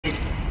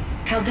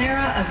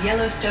Caldera of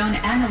Yellowstone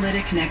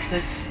Analytic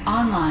Nexus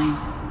online.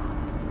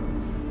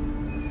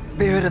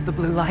 Spirit of the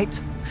Blue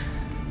Light,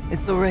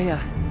 it's Ourea,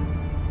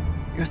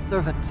 your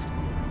servant,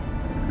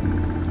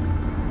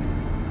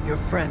 your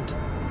friend.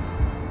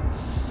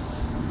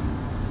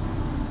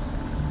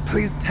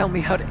 Please tell me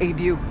how to aid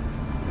you.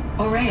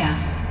 Ourea,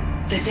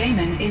 the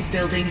daemon is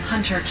building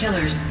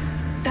hunter-killers,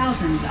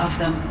 thousands of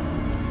them.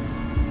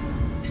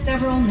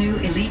 Several new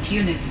elite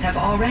units have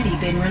already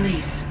been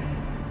released.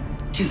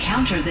 To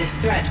counter this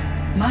threat,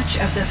 much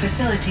of the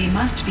facility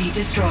must be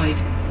destroyed.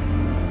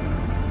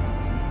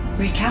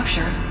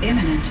 Recapture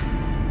imminent.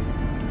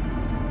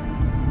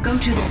 Go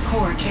to the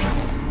core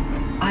chamber.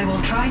 I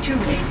will try to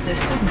raid the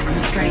signal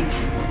constraints.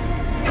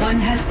 One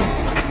has been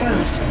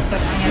exposed,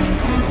 but I am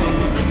improving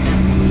the system.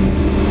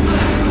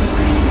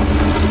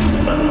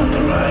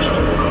 Unauthorized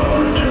protocol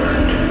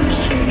returned.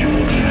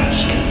 Scheduled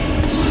task.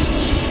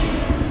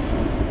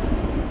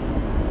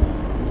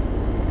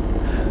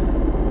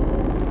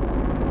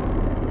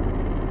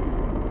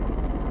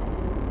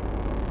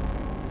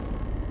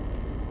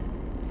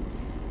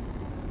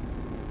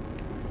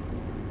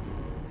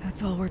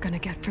 That's all we're gonna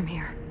get from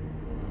here.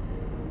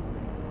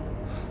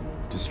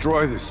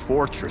 Destroy this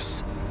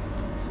fortress.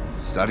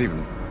 Is that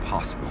even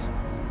possible?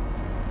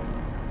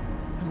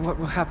 And what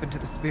will happen to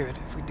the spirit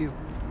if we do?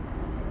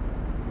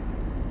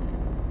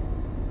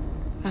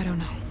 I don't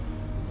know.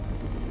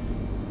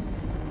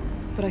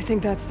 But I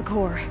think that's the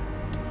core.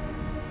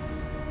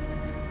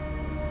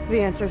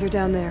 The answers are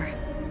down there.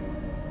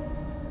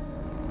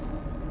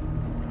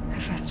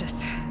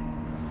 Hephaestus.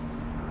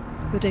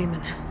 The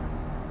daemon.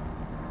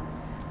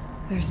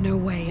 There's no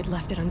way it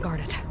left it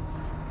unguarded.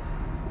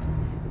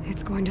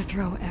 It's going to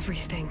throw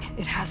everything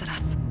it has at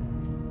us.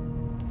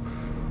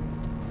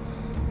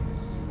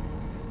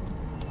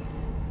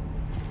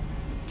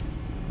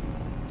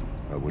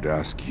 I would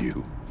ask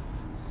you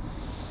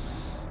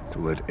to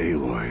let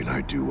Aloy and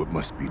I do what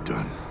must be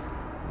done.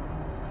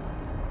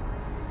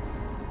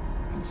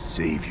 And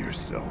save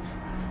yourself.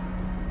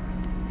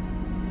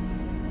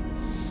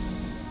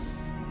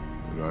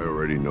 But I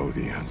already know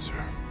the answer.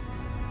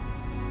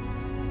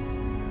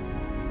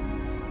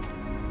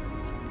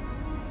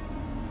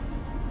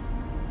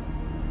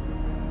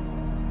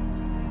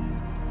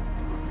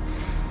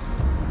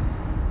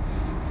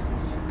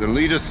 Then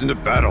lead us into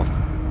battle.